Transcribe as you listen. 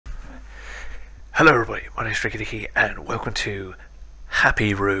Hello everybody, my name is Ricky Dicky and welcome to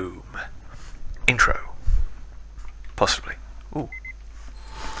Happy Room intro. Possibly. Ooh.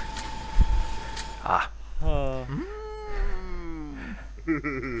 Ah.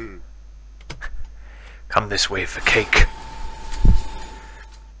 Come this way for cake.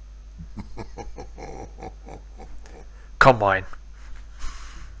 Combine.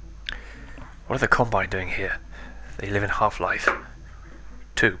 What are the Combine doing here? They live in Half-Life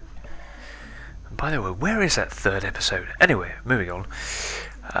 2. And by the way, where is that third episode? Anyway, moving on.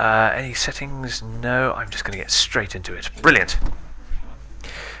 Any settings? No, I'm just going to get straight into it. Brilliant.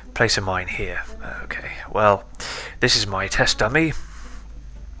 Place a mine here. Okay, well, this is my test dummy.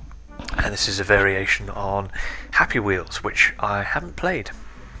 And this is a variation on Happy Wheels, which I haven't played.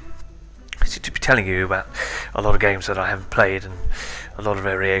 I seem to be telling you about a lot of games that I haven't played and a lot of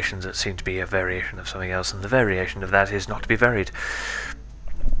variations that seem to be a variation of something else, and the variation of that is not to be varied.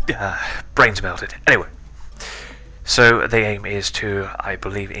 Brains melted. Anyway, so the aim is to, I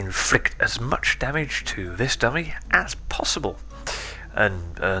believe, inflict as much damage to this dummy as possible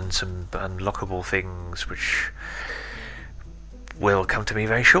and earn some unlockable things which will come to me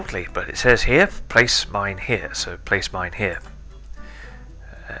very shortly. But it says here, place mine here, so place mine here.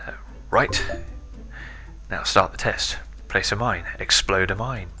 Right, now start the test. Place a mine, explode a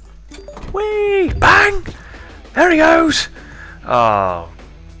mine. Whee! Bang! There he goes! Oh,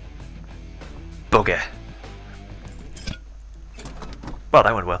 bugger. Well,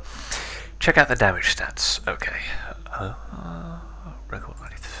 that went well. Check out the damage stats. Okay. Record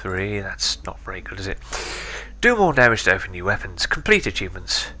 93, that's not very good, is it? Do more damage to open new weapons. Complete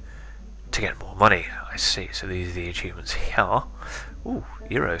achievements to get more money. I see, so these are the achievements here. Ooh,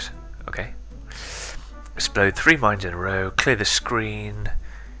 euros. Okay. Explode 3 mines in a row. Clear the screen.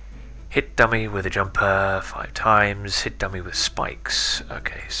 Hit dummy with a jumper 5 times. Hit dummy with spikes.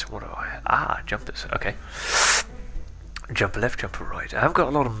 Okay, so what do I... Ah, jumpers. Okay. Jumper left, jumper right. I haven't got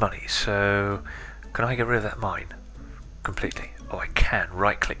a lot of money, so... Can I get rid of that mine? Completely. Oh, I can.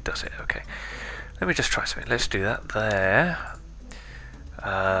 Right click does it. Okay. Let me just try something. Let's do that. There.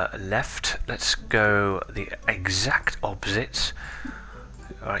 Left. Let's go the exact opposites.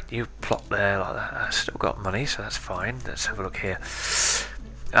 Alright, you plop there like that. I've still got money, so that's fine. Let's have a look here.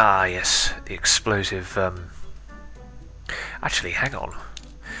 Ah, yes, the explosive... Actually, hang on.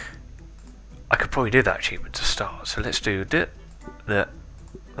 I could probably do that achievement to start. So let's do that.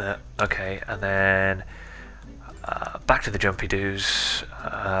 Okay, and then back to the jumpy doos.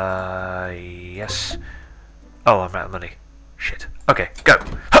 Yes. Oh, I'm out of money. Shit. Okay, go.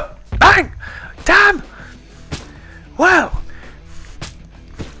 Huh! Bang! Damn! Well...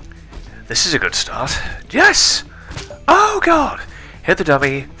 This is a good start. Yes! Oh god! Hit the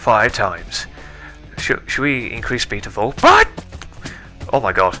dummy 5 times. Should we increase speed to full? What? Oh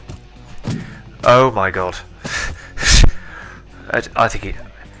my god. Oh my god. I think it...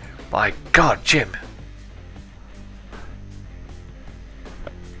 My god, Jim.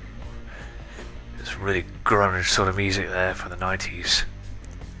 It's really grunge sort of music there for the 90s.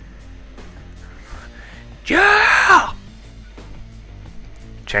 Yeah!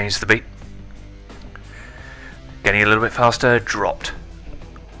 Change the beat. Getting a little bit faster, dropped.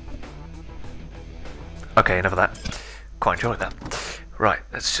 Okay, enough of that. Quite enjoyed that. Right,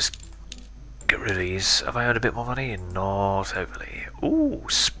 let's just get rid of these. Have I earned a bit more money? Not overly. Ooh,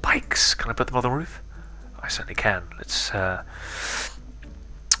 spikes! Can I put them on the roof? I certainly can. Let's oh,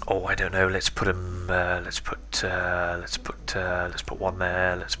 I don't know. Let's put them. Let's put one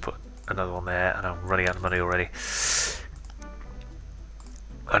there. Let's put another one there. And I'm running out of money already.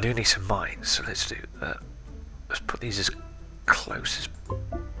 I do need some mines, so let's do that. Let's put these as close as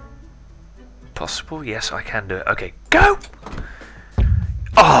possible. Yes, I can do it. Okay, go!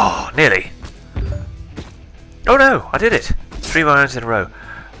 Oh, nearly. Oh no, I did it. 3 mines in a row.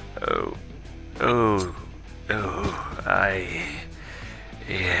 Oh,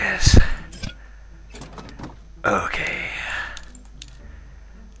 yes. Okay.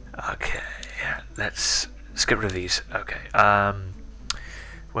 Let's get rid of these. Okay.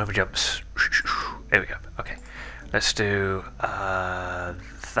 Worm jumps. There we go. Okay. Let's do that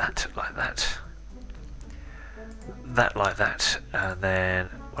like that. That like that. And then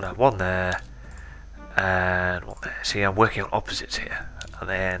we'll have one there. And one there. See, I'm working on opposites here. And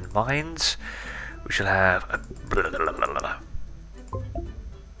then mines. We shall have a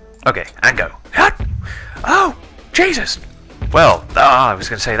okay, and go. Oh! Jesus! Well, I was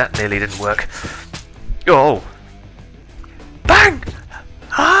going to say that nearly didn't work. Oh! Bang!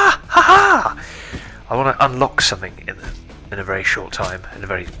 Ha ha! I want to unlock something in a very short time, in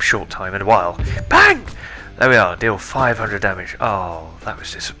a while. Bang! There we are, deal 500 damage. Oh, that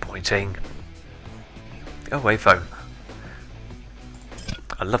was disappointing. Go away, phone.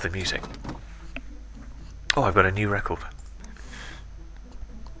 I love the music. Oh, I've got a new record.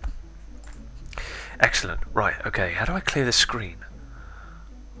 Excellent. Right, okay. How do I clear the screen?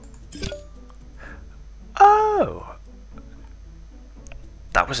 Oh!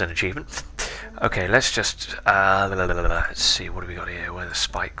 That was an achievement. Okay, let's just... let's see, what have we got here? Where are the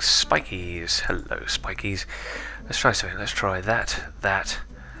spikes? Spikies. Hello, spikies. Let's try something. Let's try that, that,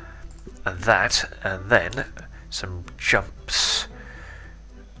 and then some jumps.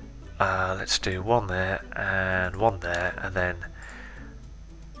 Let's do one there, and then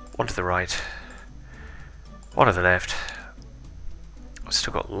one to the right, one to the left. I've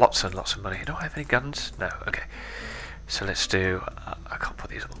still got lots and lots of money. Do I have any guns? No, okay. So let's do, I can't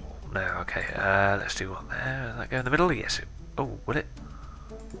put these on the wall. No, okay, let's do one there. Does that go in the middle? Yes. Oh, will it?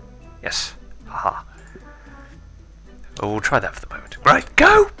 Yes. Haha. Oh, we'll try that for the moment. Right,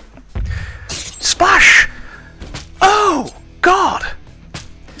 go! Splash! Oh, God!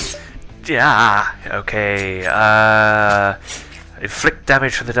 Yeah, okay. Inflict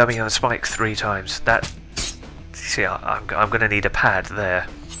damage from the dummy on the spike 3 times. That... See, I'm going to need a pad there.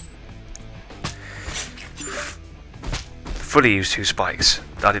 Fully used 2 spikes.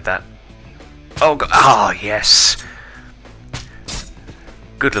 I did that. Oh, God. Ah, yes!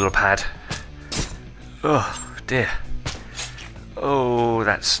 Good little pad. Oh, dear. Oh,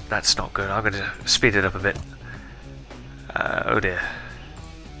 that's not good. I'm going to speed it up a bit. Oh, dear.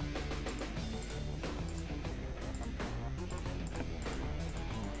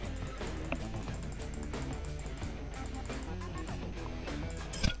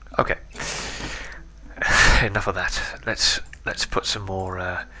 Okay. Enough of that. Let's put some more.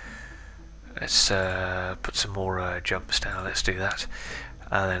 Let's put some more jumps down. Let's do that,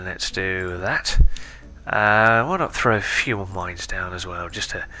 and then let's do that. Why not throw a few more mines down as well, just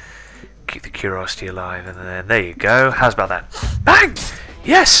to keep the curiosity alive? And then there you go. How's about that? Bang!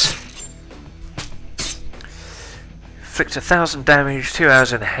 Yes. Inflict 1,000 damage, 2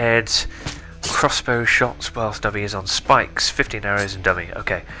 arrows in the head. Crossbow shots whilst dummy is on spikes, 15 arrows in dummy.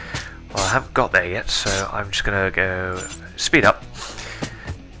 Okay, well I haven't got there yet, so I'm just gonna go speed up.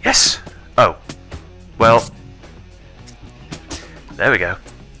 Yes! Oh, well, there we go.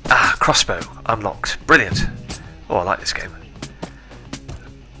 Ah, crossbow unlocked. Brilliant. Oh, I like this game.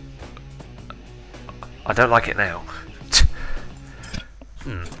 I don't like it now.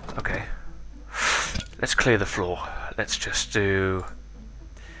 Okay. Let's clear the floor. Let's just do...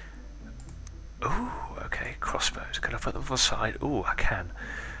 Ooh, okay, crossbows. Can I put them on the side? Ooh, I can.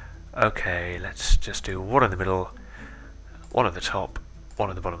 Okay, let's just do one in the middle, one at the top, one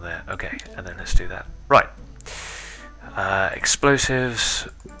at the bottom there. Okay, and then let's do that. Right. Explosives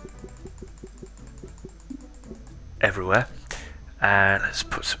everywhere. And let's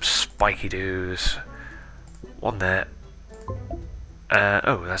put some spiky doos. One there.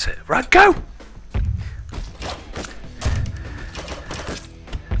 Oh, that's it. Right, go!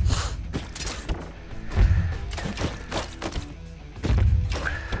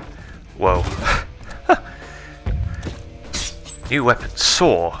 Whoa. New weapon,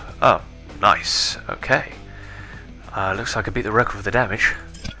 saw. Oh, nice. Okay. Looks like I beat the record for the damage.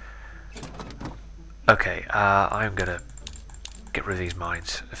 Okay, I'm gonna get rid of these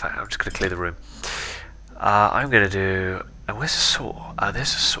mines. In fact, I'm just gonna clear the room. I'm gonna do... And where's the saw?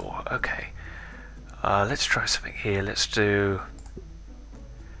 There's a saw. Okay. Let's try something here. Let's do...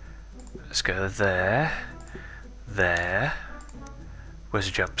 Let's go there. There. Where's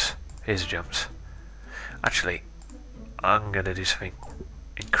the jumps? Here's the jumps. Actually, I'm gonna do something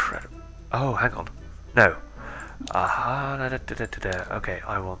incredible. Oh, hang on. No. Aha. Okay,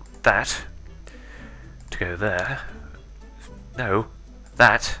 I want that to go there. No.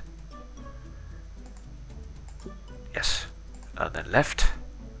 That. Yes. And then left.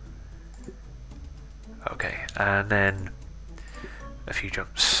 Okay, and then a few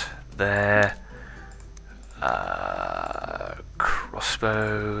jumps there.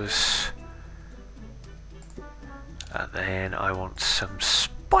 Crossbows. And then I want some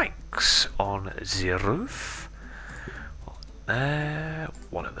spikes on the roof. One there,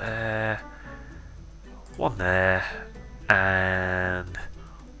 one up there, one there, and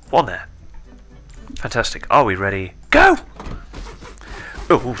one there. Fantastic. Are we ready? Go!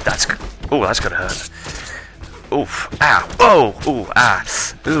 Oh, that's gonna hurt. Oof! Ow! Oh! Ooh! Ah!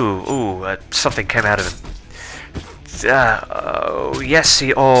 Ooh! Something came out of him. Oh yes!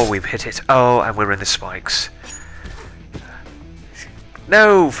 See! Oh, we've hit it. Oh, and we're in the spikes.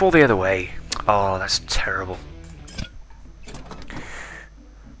 No! Fall the other way. Oh, that's terrible.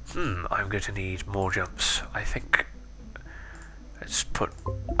 I'm going to need more jumps. I think. Let's put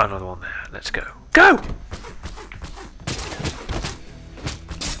another one there. Let's go. Go!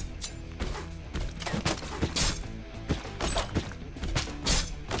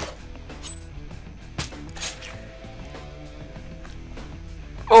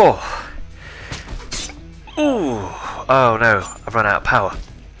 Oh! Ooh! Oh no, I've run out of power.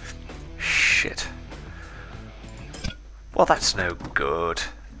 Shit. Well, that's no good.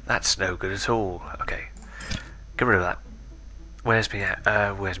 That's no good at all. Okay. Get rid of that. Where's me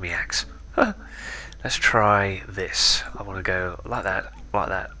axe? Let's try this. I want to go like that, like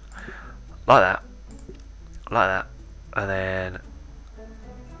that, like that, like that, and then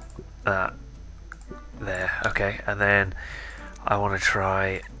that. There. Okay, and then I want to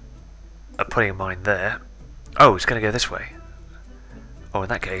try putting mine there. Oh, it's going to go this way. Oh, in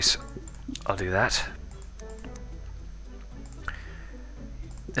that case, I'll do that.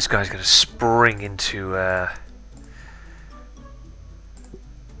 This guy's going to spring into...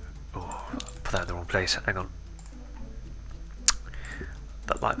 Oh, put that in the wrong place. Hang on.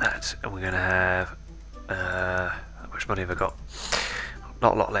 That, like that. And we're going to have... how much money have I got?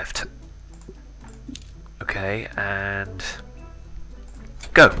 Not a lot left. Okay, and...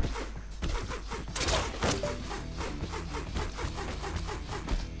 Go!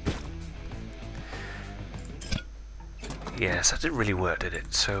 Yes, that didn't really work, did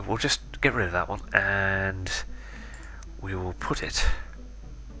it? So we'll just get rid of that one, and we will put it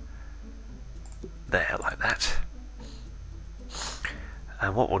there, like that.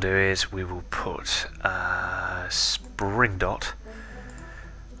 And what we'll do is we will put a spring dot.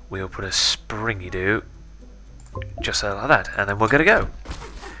 We'll put a springy do, just like that, and then we're going to go.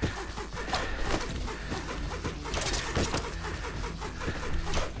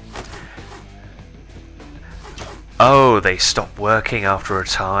 Oh, they stop working after a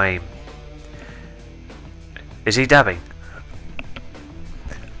time. Is he dabbing?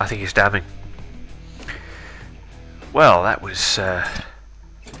 I think he's dabbing. Well, that was... that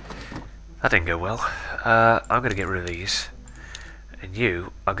didn't go well. I'm going to get rid of these. And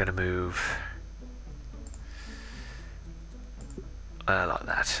you are going to move... like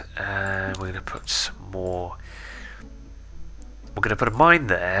that. And we're going to put some more... We're going to put a mine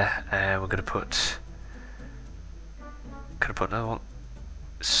there. And we're going to put... Could have put another one,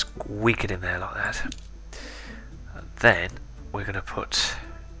 squeak it in there like that. And then we're going to put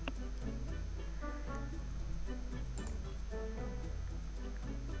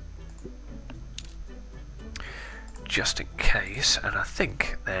just in case, and I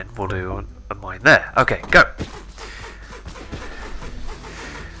think then we'll do a mine there. Okay, go.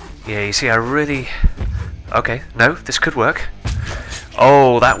 Yeah, you see, I really... Okay, no, this could work.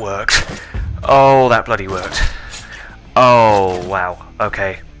 Oh, that worked. Oh, that bloody worked. Oh, wow.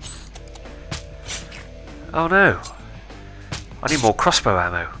 Okay. Oh, no. I need more crossbow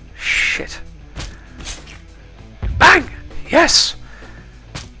ammo. Shit. Bang! Yes!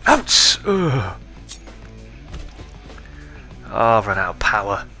 Ouch! Ugh. Oh, I've run out of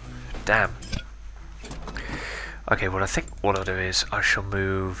power. Damn. Okay, well, I think what I'll do is I shall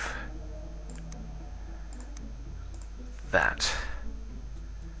move that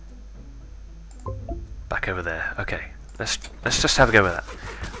back over there. Okay. Let's just have a go with that.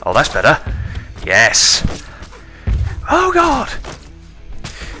 Oh, that's better. Yes. Oh God!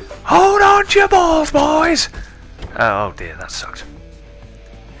 Hold on to your balls, boys. Oh dear, that sucked.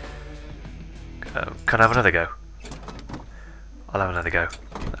 Can I have another go? I'll have another go.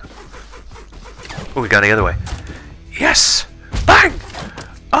 Oh, we're going the other way. Yes! Bang!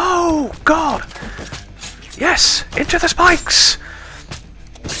 Oh God! Yes! Into the spikes!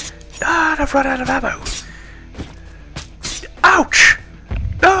 Ah, and I've run out of ammo. Ouch!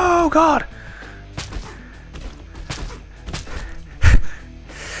 Oh God!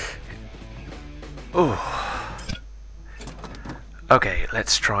 Oh. Okay,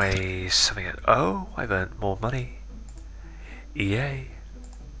 let's try something else. Oh, I've earned more money. Yay!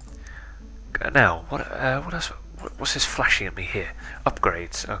 Now, what else? What's this flashing at me here?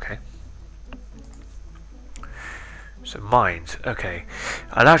 Upgrades. Okay. So mines. Okay.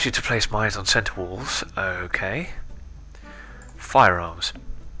 Allows you to place mines on center walls. Okay. Firearms.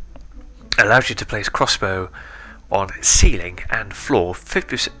 Allows you to place crossbow on ceiling and floor.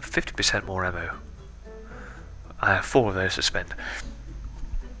 50% more ammo. I have 4 of those to spend.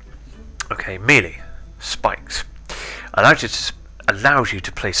 Okay, melee. Spikes. Allows you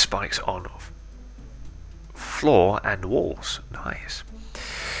to place spikes on floor and walls. Nice.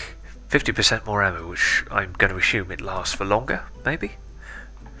 50% more ammo, which I'm going to assume it lasts for longer, maybe?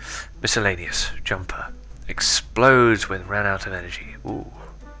 Miscellaneous. Jumper. Explodes when ran out of energy. Ooh.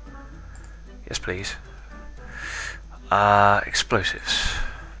 Yes, please. Explosives.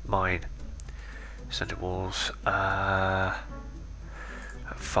 Mine. Center walls.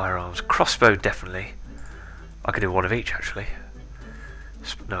 Firearms. Crossbow, definitely. I could do one of each, actually.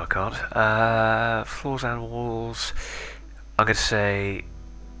 No, I can't. Floors and walls. I'm going to say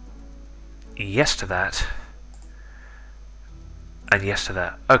yes to that. And yes to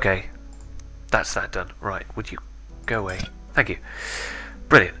that. Okay. That's that done. Right, would you go away? Thank you.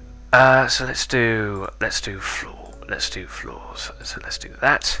 Brilliant. So let's do floors. So let's do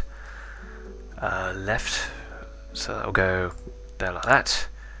that. Left. So that'll go there like that.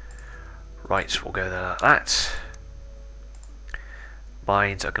 Right, we'll go there like that.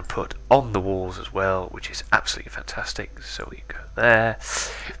 Mines I can put on the walls as well, which is absolutely fantastic. So we go there.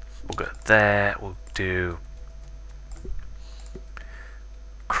 We'll go there. We'll do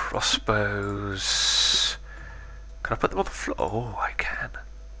crossbows. Can I put them on the floor? Oh, I can.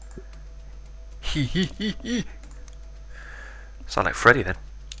 Hee hee hee hee. Sound like Freddy then.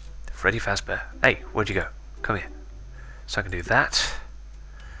 Freddy Fazbear. Hey, where'd you go? Come here. So I can do that.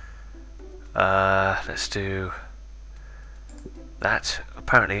 Let's do that.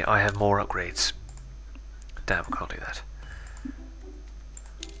 Apparently I have more upgrades. Damn, I can't do that.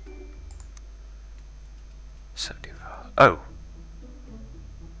 75. Oh.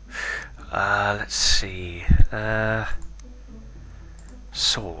 Let's see.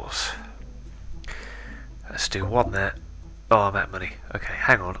 Saws. Let's do one there. Oh, I'm out money. Okay,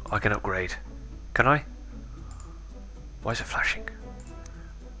 hang on. I can upgrade. Can I? Why is it flashing?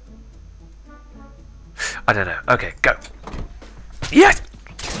 I don't know. Okay, go. Yes!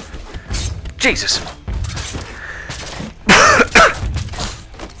 Jesus!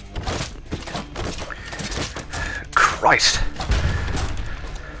 Christ!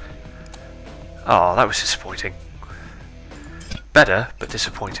 Oh, that was disappointing. Better, but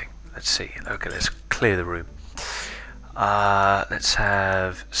disappointing. Let's see. Okay, let's clear the room. Let's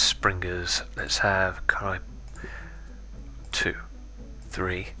have springers. Let's have, can I? 2,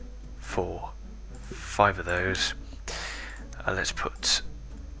 3, 4, 5 of those. Let's put,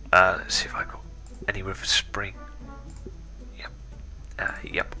 let's see if I got any river spring. Yep.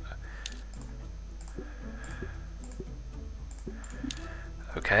 Yep.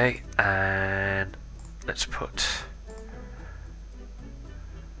 Okay, and let's put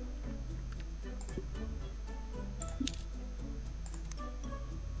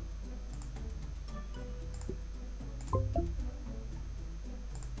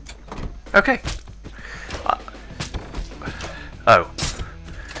okay. Oh.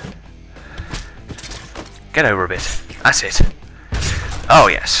 Get over a bit. That's it. Oh,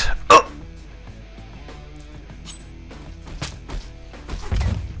 yes. Oh.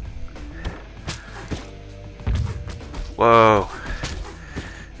 Whoa.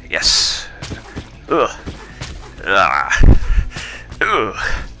 Yes. Ugh. Ah. Ugh.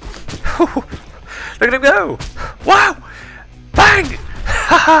 Look at him go. Wow. Bang.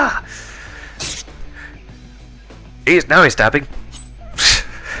 Haha. Now he's dabbing.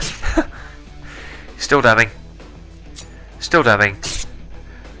 Still dabbing. Still dabbing.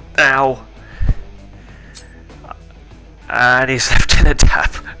 Ow. And he's left in a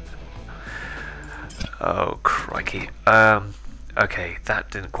dab. Oh crikey. Okay,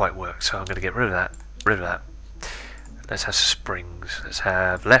 that didn't quite work, so I'm going to get rid of that. Let's have springs. Let's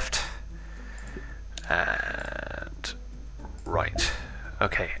have left and right.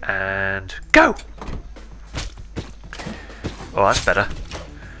 Okay, and go. Oh, that's better.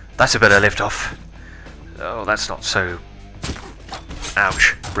 That's a better lift off. Oh, that's not so...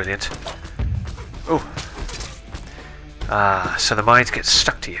 Ouch. Brilliant. Oh. Ah, so the mines get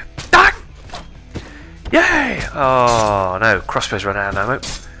stuck to you. Ah! Yay! Oh, no. Crossbows run out of ammo.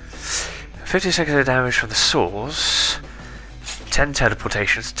 50 seconds of damage from the saws. 10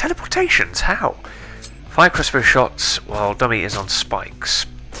 teleportations. Teleportations? How? 5 crossbow shots while dummy is on spikes.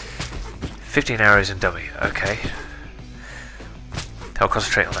 15 arrows in dummy. Okay. I'll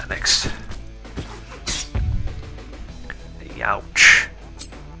concentrate on that next. Ouch.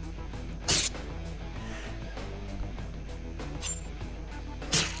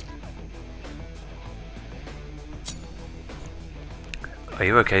 Are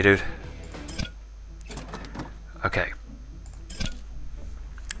you okay, dude? Okay.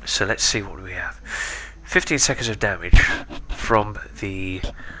 So let's see what we have. 15 seconds of damage from the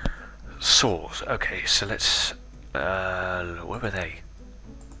saws. Okay, so let's... where were they?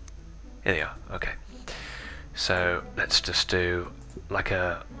 Here they are. Okay. So let's just do like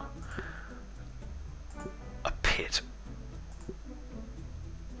a pit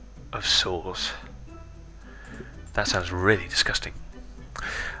of saws. That sounds really disgusting.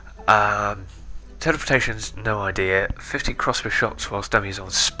 Teleportations, no idea. 50 crossbow shots whilst dummies on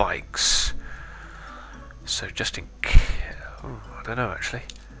spikes. So just in I don't know actually.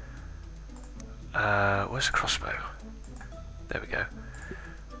 Where's the crossbow? There we go.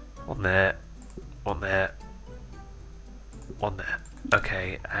 One there, one there, one there.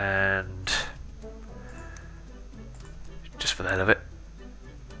 Okay, and just for the hell of it.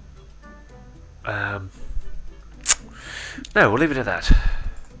 No, we'll leave it at that.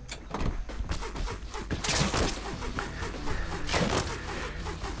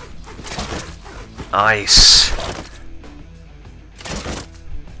 Nice.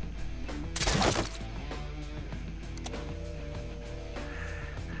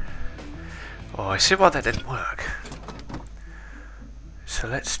 Oh, I see why that didn't work. So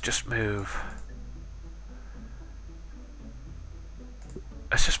let's just move.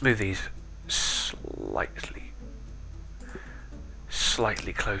 Let's just move these slightly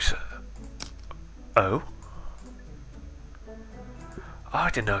closer. Oh. Oh, I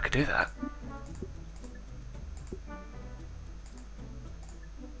didn't know I could do that.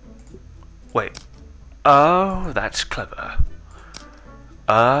 Wait. Oh, that's clever.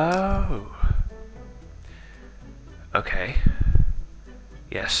 Oh. Okay.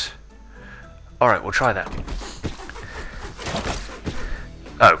 Yes. Alright, we'll try that.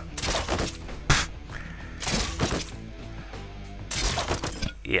 Oh.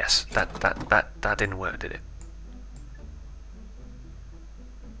 Yes, that didn't work, did it?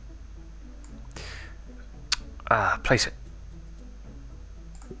 Ah, place it.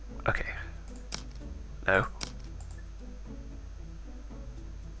 Okay. No.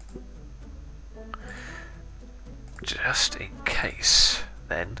 Just in case,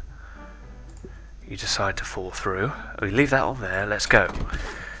 then, you decide to fall through. We leave that on there, let's go.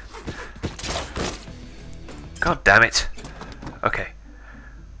 God damn it. Okay.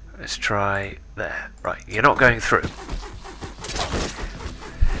 Let's try there. Right, you're not going through.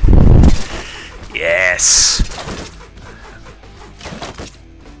 Yes!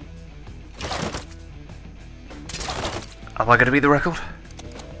 Am I going to beat the record?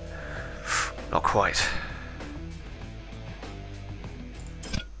 Not quite.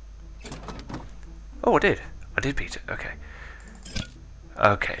 Oh, I did. I did beat it. Okay.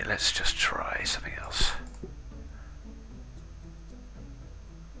 Okay, let's just try something else.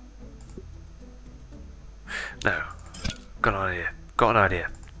 No. Got an idea. Got an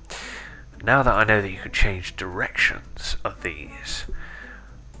idea. Now that I know that you can change directions of these,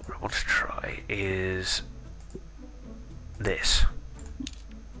 what I want to try is this.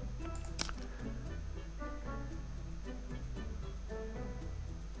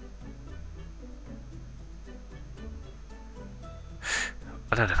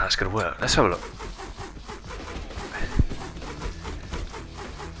 I don't know if that's going to work. Let's have a look.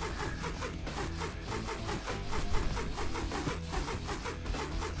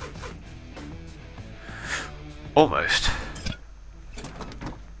 Almost.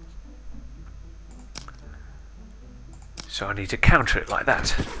 So I need to counter it like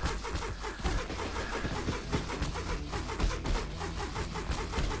that.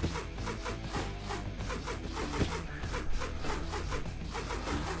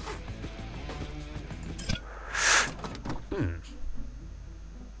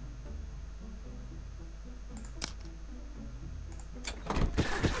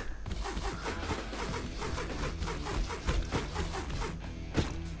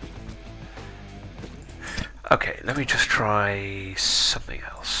 Okay, let me just try something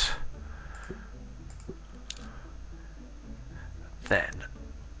else. Then,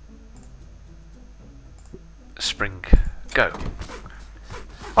 spring, go.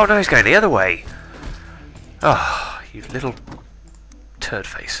 Oh no, he's going the other way. Oh, you little turd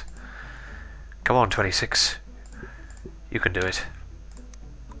face. Come on, 26. You can do it.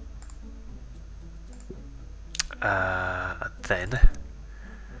 And then,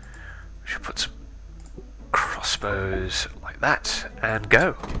 we should put some crossbows like that and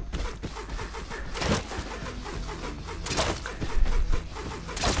go.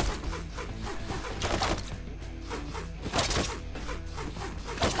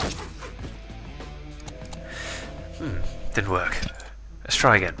 Didn't work. Let's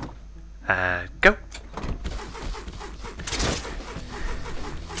try again. Go.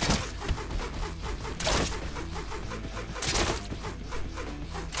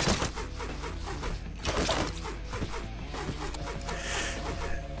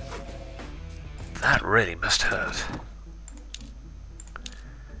 That really must hurt.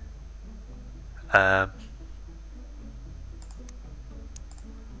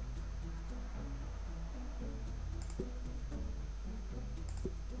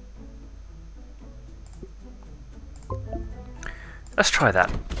 Let's try that.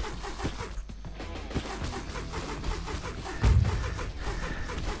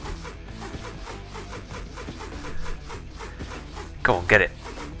 Go on, get it.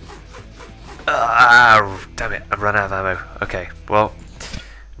 Ah, damn it, I've run out of ammo. Okay, well,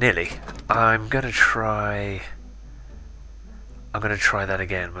 nearly. I'm gonna try I'm going to try that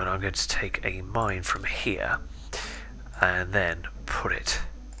again, but I'm going to take a mine from here and then put it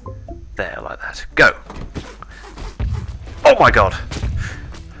there like that. Go! Oh my god!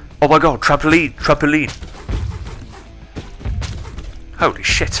 Oh my god, trampoline! Trampoline! Holy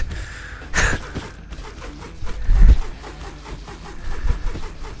shit!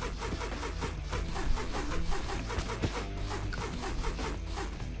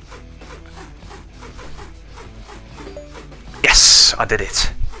 Yes! I did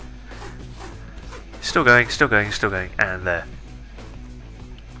it! Still going, still going, still going, and there.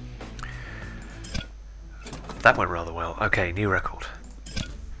 That went rather well. Okay, new record.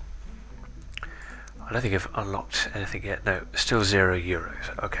 I don't think I've unlocked anything yet. No, still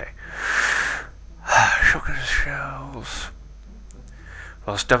 €0. Okay. Shotgun shells.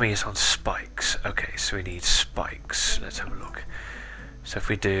 Whilst dummy is on spikes. Okay, so we need spikes. Let's have a look. So if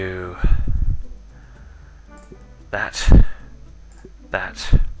we do that,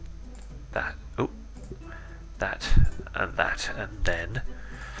 that, oh, that, and then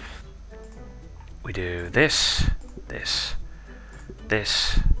we do this, this,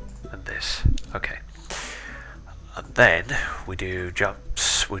 this, and this. Okay. And then we do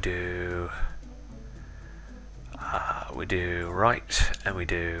jumps, we do right, and we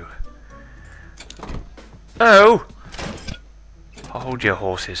do... Oh! Hold your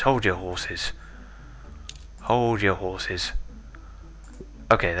horses, hold your horses. Hold your horses.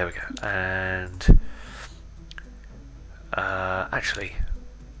 Okay, there we go. And... actually...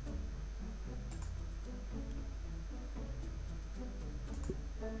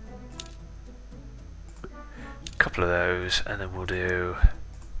 couple of those, and then we'll do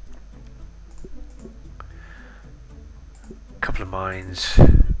a couple of mines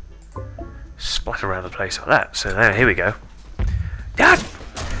splat around the place like that. So there, here we go. Yeah.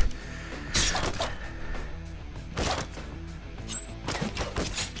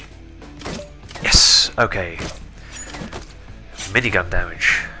 Yes. Okay. Minigun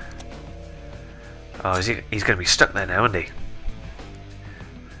damage. Oh, he's going to be stuck there now, isn't he?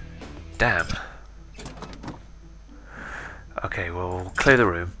 Damn. Okay, we'll clear the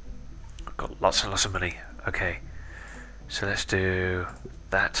room. I've got lots and lots of money. Okay, so let's do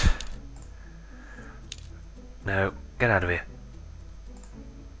that. No, get out of here.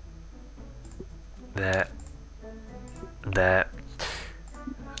 There. There.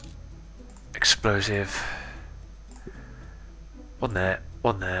 Explosive. One there.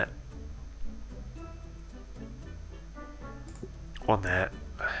 One there. One there.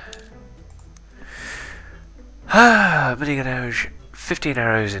 Ah, minigun arrows, 15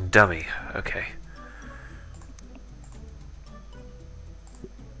 arrows in dummy. Okay.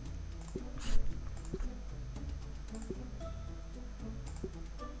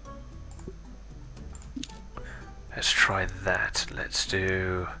 Let's try that. Let's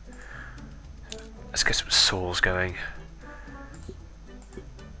get some saws going.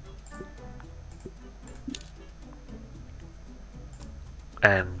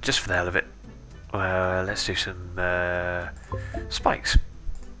 And just for the hell of it, let's do some spikes.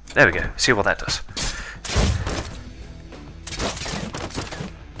 There we go. See what that does.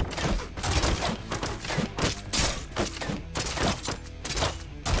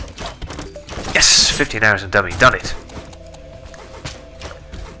 Yes! 15 hours in dummy. Done it.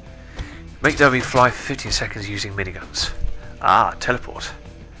 Make dummy fly for 15 seconds using miniguns. Ah, teleport.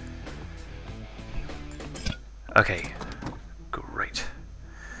 Okay. Great.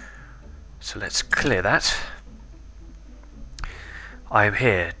 So let's clear that. I am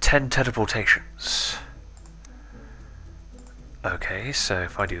here. 10 teleportations. Okay, so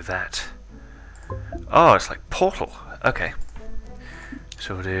if I do that... Oh, it's like Portal. Okay.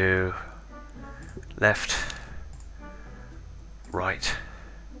 So we'll do... left... right...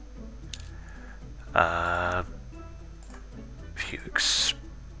 few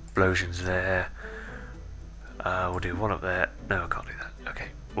explosions there. We'll do one up there. No, I can't do that. Okay.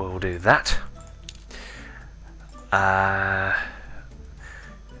 We'll do that. I've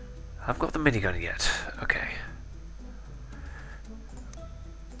got the minigun yet. Okay.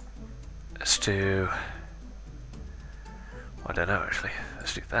 Let's do... I don't know actually.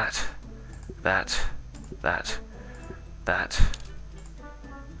 Let's do that. That. That. That.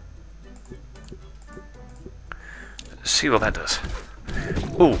 Let's see what that does.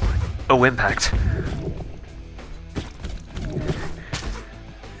 Ooh. Oh, impact.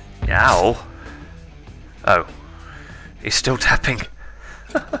 Ow. Oh. He's still tapping.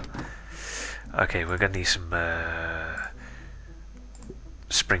 Okay, we're going to need some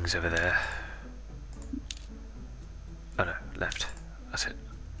springs over there. Oh no, left. That's it.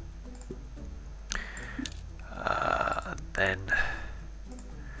 Then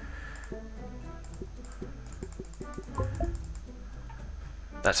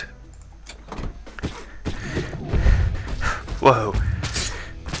That's it. Whoa.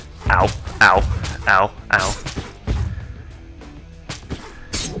 Ow, ow, ow, ow.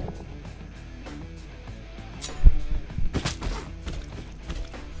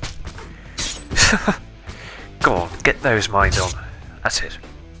 Go on, get those mines on. That's it.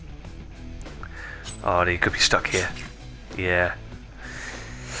 Oh, you could be stuck here. Yeah.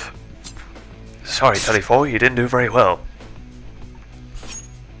 Sorry, 34, you didn't do very well.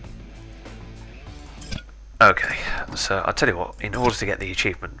 Okay, so I'll tell you what, in order to get the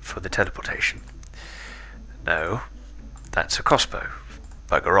achievement for the teleportation... No, that's a crossbow.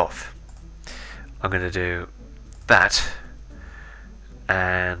 Bugger off. I'm going to do that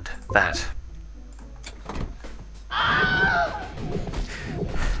and that.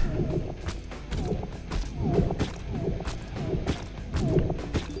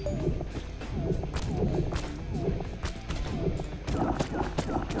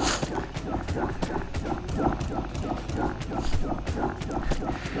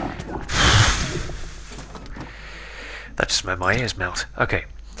 That just made my ears melt. Okay.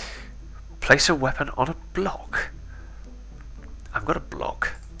 Place a weapon on a block. I've got a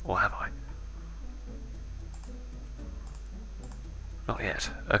block. Or have I? Not yet.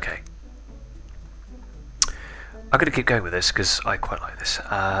 Okay. I'm going to keep going with this because I quite like this.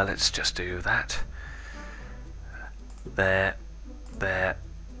 Let's just do that. There. There.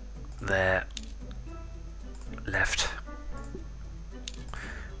 There. Left.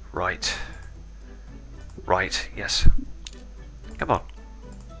 Right. Right. Yes. Come on.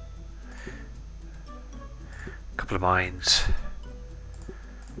 Couple of mines.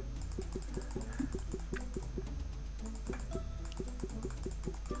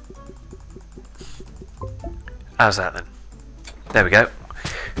 How's that then? There we go.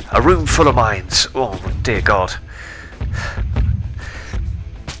 A room full of mines. Oh dear God.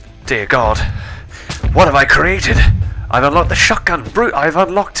 Dear God. What have I created? I've unlocked the shotgun. I've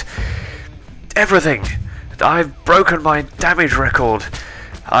unlocked everything. I've broken my damage record.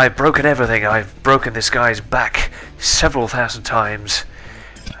 I've broken everything. I've broken this guy's back several thousand times.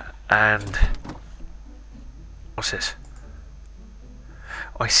 And... what's this?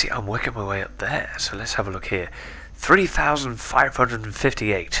 Oh, I see, I'm working my way up there. So let's have a look here.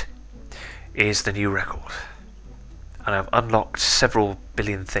 3,558 is the new record. And I've unlocked several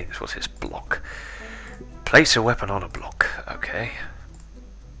billion things. What's this? Block. Place a weapon on a block. Okay.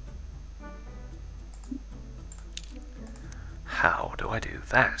 How do I do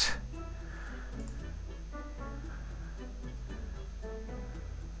that?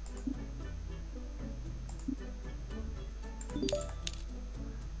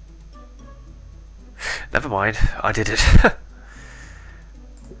 Never mind, I did it.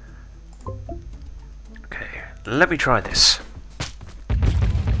 Okay, let me try this.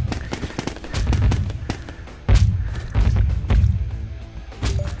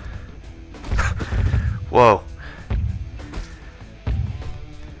 Whoa.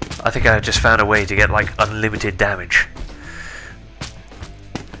 I think I just found a way to get like unlimited damage.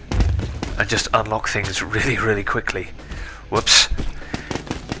 And just unlock things really, really quickly. Whoops.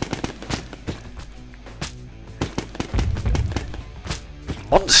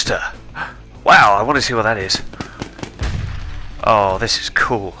 Monster! Wow, I want to see what that is. Oh, this is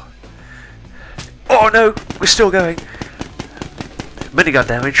cool. Oh no, we're still going. Minigun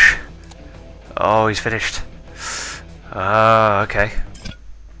damage. Oh, he's finished. Ah, okay.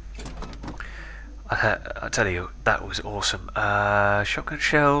 I tell you, that was awesome. Shotgun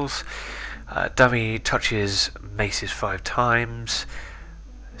shells. Dummy touches maces 5 times.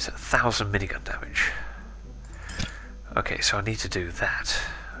 It's 1,000 minigun damage. Okay, so I need to do that.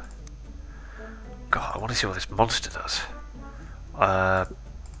 God, I want to see what this monster does.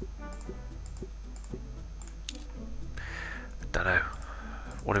 Don't know.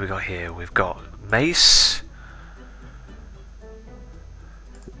 What have we got here? We've got mace.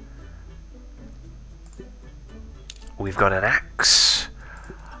 We've got an axe.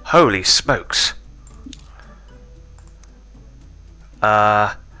 Holy smokes.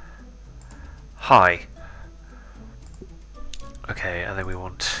 Hi. Okay, and then we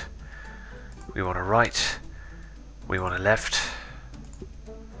want a right, we want a left.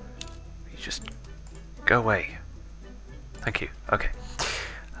 You just go away. Thank you. Okay.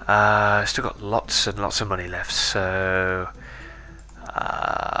 Still got lots and lots of money left, so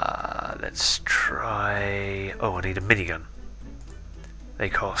let's try. Oh, I need a minigun. They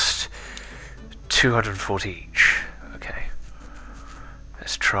cost 240 each. Okay.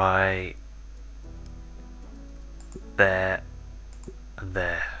 Let's try there and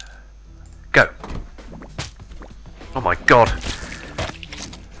there. Go. Oh my God.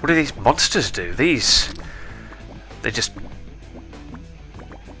 What do these monsters do? These... They just...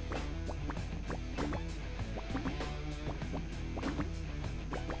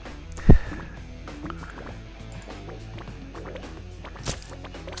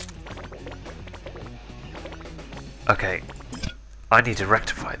 Okay, I need to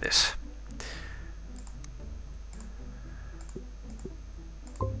rectify this.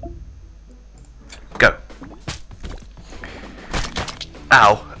 Go.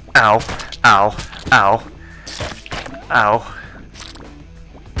 Ow, ow, ow, ow, ow,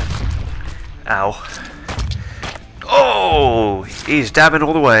 ow. Oh, he's dabbing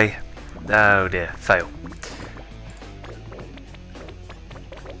all the way. Oh dear, fail.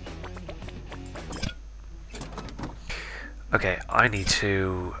 Okay, I need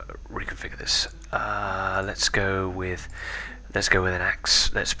to reconfigure this. Let's go with an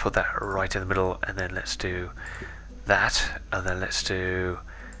axe. Let's put that right in the middle, and then let's do that, and then let's do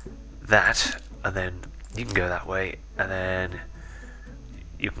that, and then you can go that way, and then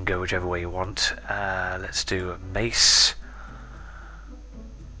you can go whichever way you want. Let's do a mace.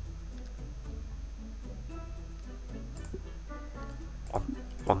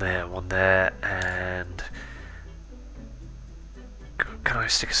 One there, and can I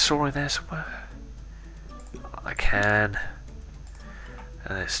stick a saw in there somewhere? I can.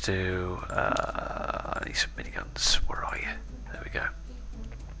 And let's do. I need some miniguns. Where are you? There we go.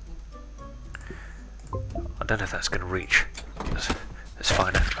 I don't know if that's going to reach. Let's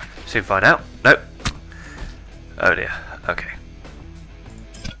find out. Soon find out. Nope. Oh dear. Okay.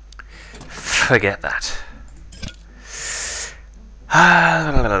 Forget that.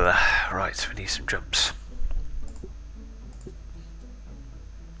 Right, we need some jumps.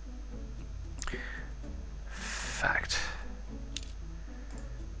 Fact.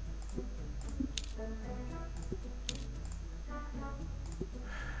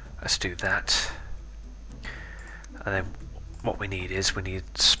 Let's do that. And then what we need is we need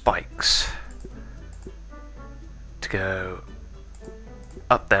spikes to go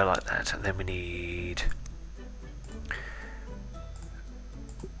up there like that, and then we need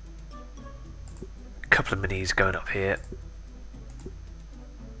a couple of minis going up here.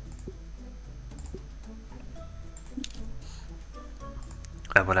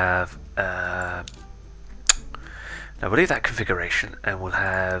 And we'll have now we'll leave that configuration, and we'll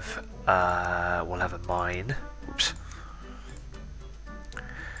have a mine. Oops.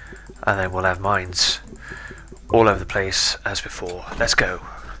 And then we'll have mines all over the place as before. Let's go.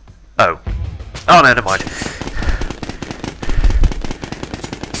 Oh no, never mind.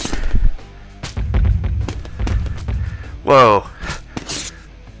 Whoa.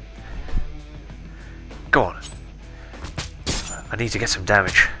 Go on. I need to get some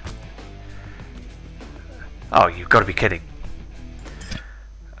damage. Oh, you've got to be kidding.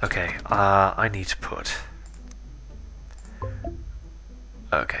 Okay, I need to put...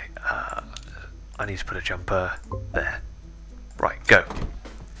 Okay, I need to put a jumper there. Right, go.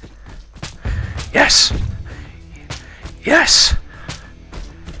 Yes! Yes!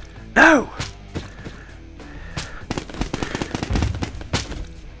 No!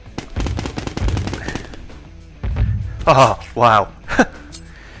 Oh, wow.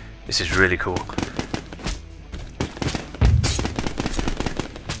 This is really cool.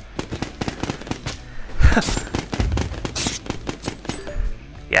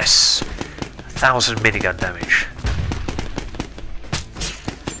 Yes! 1,000 minigun damage.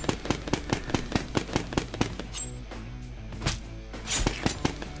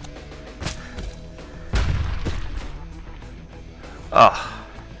 Oh.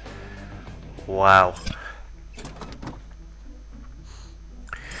 Wow.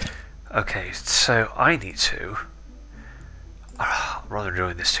 Okay, so I need to... I'm rather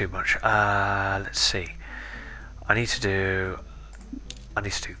enjoying this too much. Let's see. I need to do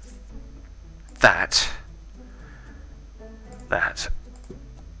that,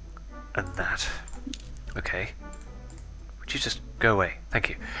 and that. Okay. Would you just go away? Thank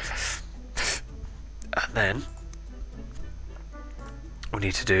you. And then we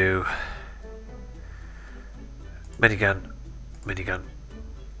need to do minigun, minigun,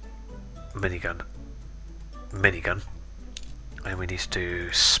 minigun, minigun, and we need to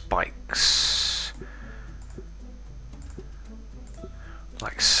do spikes.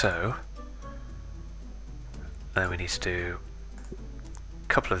 Like so. Then we need to do a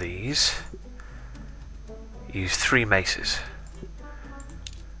couple of these. Use 3 maces.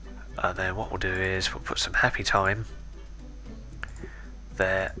 And then what we'll do is we'll put some happy time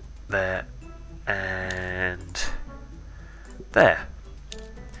there, there, and there.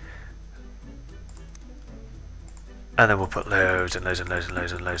 And then we'll put loads and loads and loads and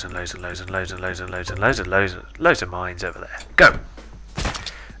loads and loads and loads and loads and loads and loads and loads and loads and loads and loads of mines over there. Go!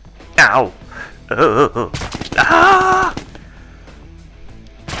 Ow! Oh. Ah!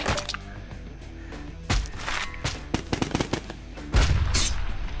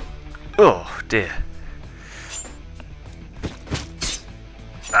 Oh dear.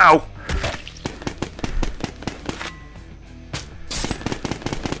 Ow!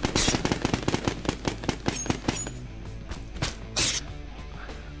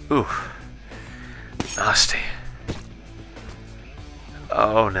 Ooh. Nasty.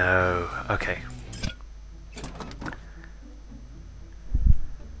 Oh no. Okay.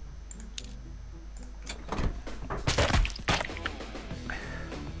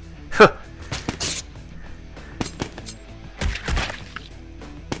 Huh.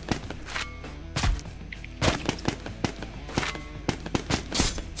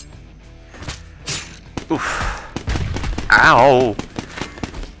 Oof. Ow!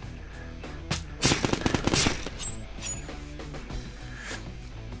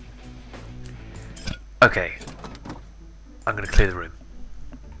 Okay, I'm going to clear the room,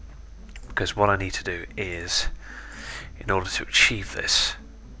 because what I need to do is, in order to achieve this,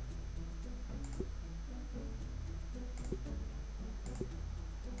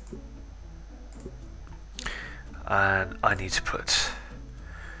 and I need to put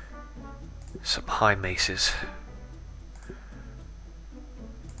some high maces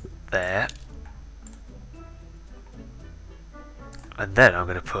there, and then I'm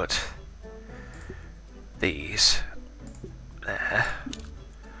going to put these there,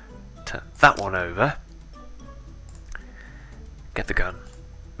 turn that one over, get the gun,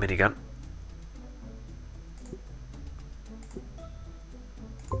 minigun,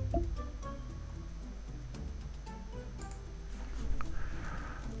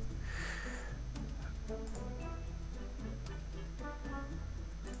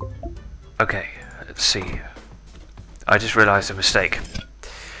 okay, let's see, I just realised a mistake.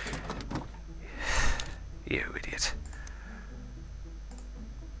 You idiot.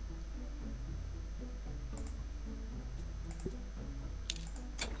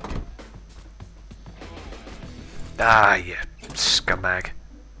 Ah, you scumbag.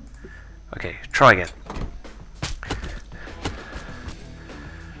 Okay, try again.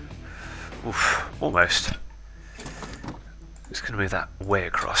 Oof, almost. Just gonna move that way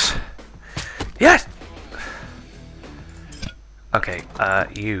across. Yes! Okay,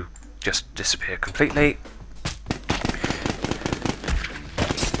 you just disappear completely.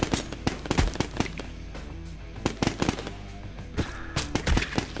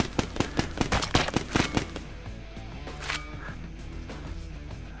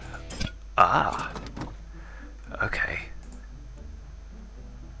 Ah, okay.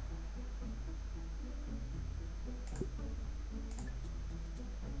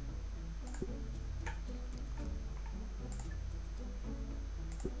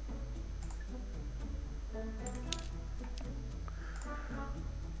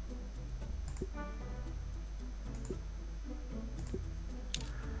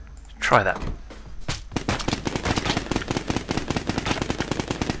 Try that.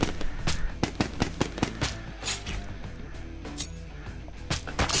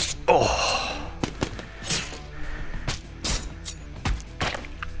 Oh.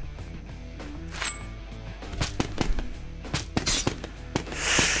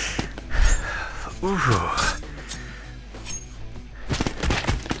 Ooh.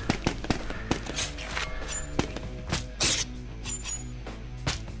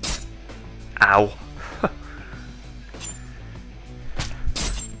 Ow.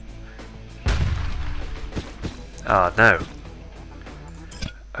 Oh no.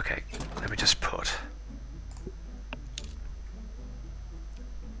 Okay, let me just put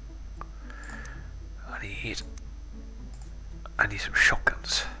I need some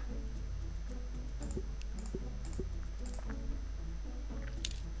shotguns.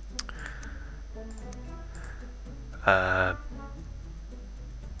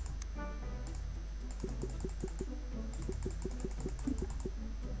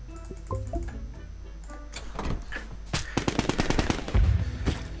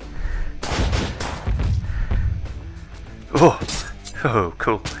 Oh, oh,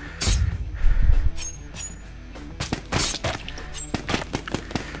 cool.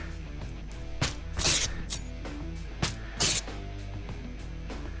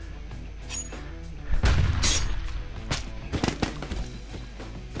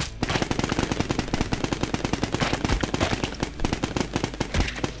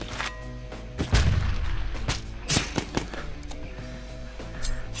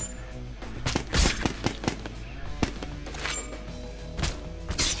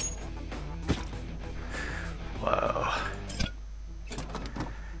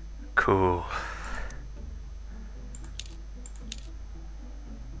 Cool.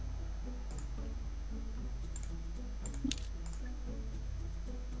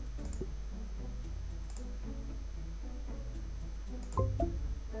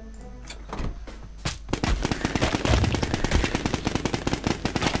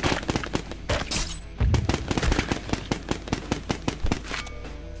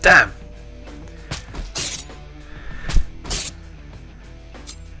 Damn!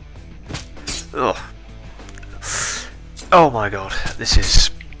 Ugh. Oh my god, this is...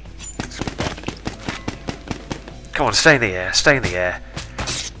 Come on, stay in the air, stay in the air.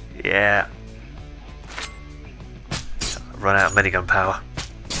 Yeah. Run out of minigun power.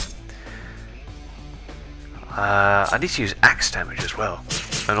 I need to use axe damage as well.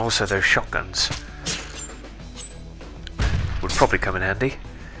 And also those shotguns. Would probably come in handy.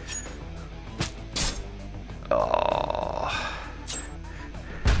 Oh.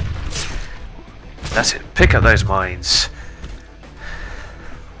 That's it. Pick up those mines.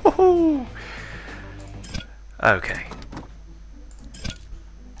 Woohoo! Okay.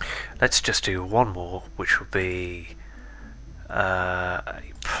 Let's just do one more, which will be a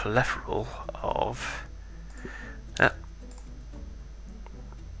plethora of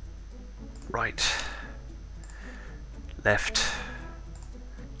right, left.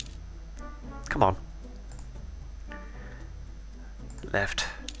 Come on. Left,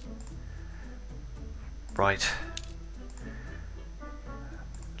 right,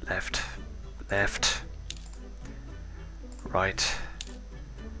 left, left, right,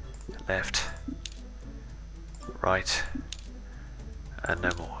 left, right, and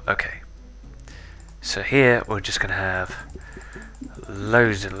no more. Okay. So here we're just going to have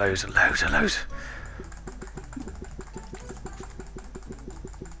loads and loads and loads and loads.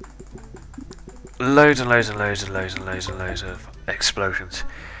 Loads and loads and loads and loads and loads and loads of explosions.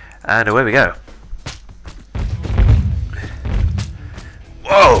 And away we go.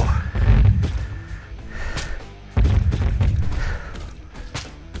 Whoa!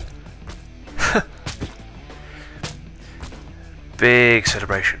 Big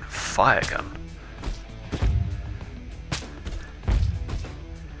celebration. Fire gun.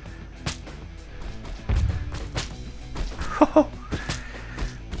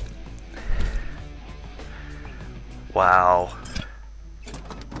 Wow.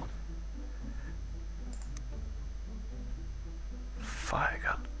 Fire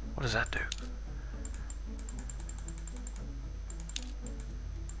gun. What does that do?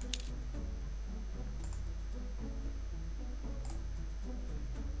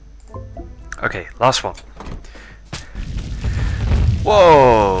 Okay, last one.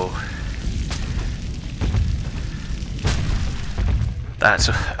 Whoa! That's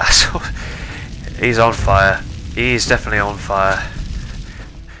he's on fire. He's definitely on fire.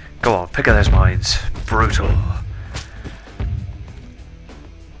 Go on, pick up those mines. Brutal.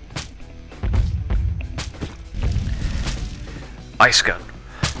 Ice gun.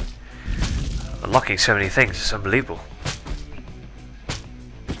 Unlocking so many things, it's unbelievable.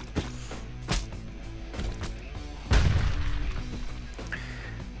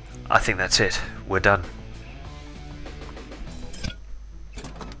 I think that's it. We're done.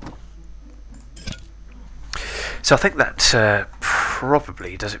 So I think that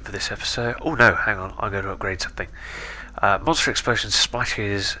probably does it for this episode. Oh no, hang on, I'm going to upgrade something. Monster Explosion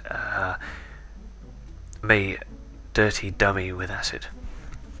splashes me dirty dummy with acid.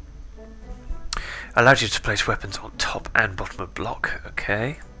 Allows you to place weapons on top and bottom of block.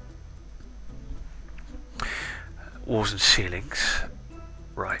 Okay. Walls and ceilings.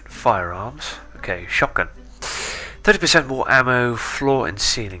 Right, firearms. Okay, shotgun. 30% more ammo, floor and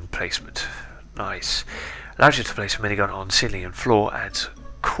ceiling placement. Nice. Allows you to place a minigun on ceiling and floor, adds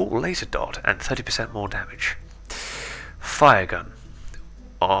cool laser dot and 30% more damage. Fire gun.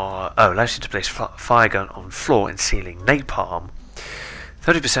 Allows you to place fire gun on floor and ceiling. Napalm.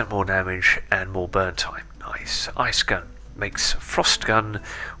 30% more damage and more burn time. Nice. Ice gun. Makes frost gun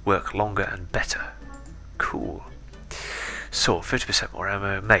work longer and better. Cool. Sword, 50% more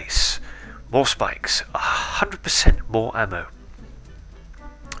ammo. Mace, more spikes, 100% more ammo.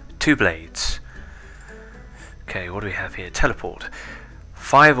 2 blades. Okay, what do we have here? Teleport.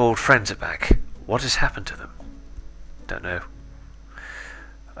 5 old friends are back. What has happened to them? Don't know.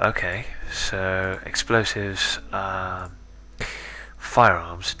 Okay, so explosives,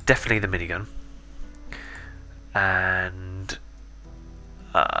 firearms, definitely the minigun, and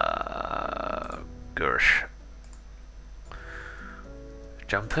gosh.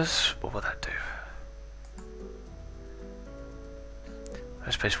 Jumpers? What will that do?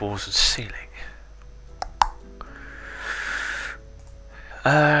 Let's place walls and ceiling.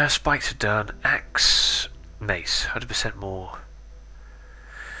 Spikes are done. Axe, mace, 100% more.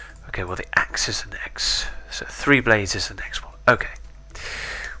 Okay, well the axe is the next. So 3 blades is the next one. Okay.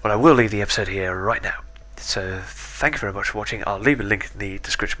 Well, I will leave the episode here right now. So thank you very much for watching. I'll leave a link in the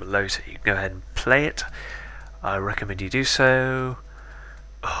description below so you can go ahead and play it. I recommend you do so.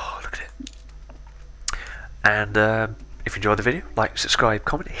 Oh, look at it. And if you enjoyed the video, like, subscribe,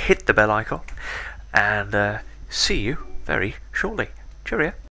 comment, hit the bell icon, and see you very shortly. Cheerio.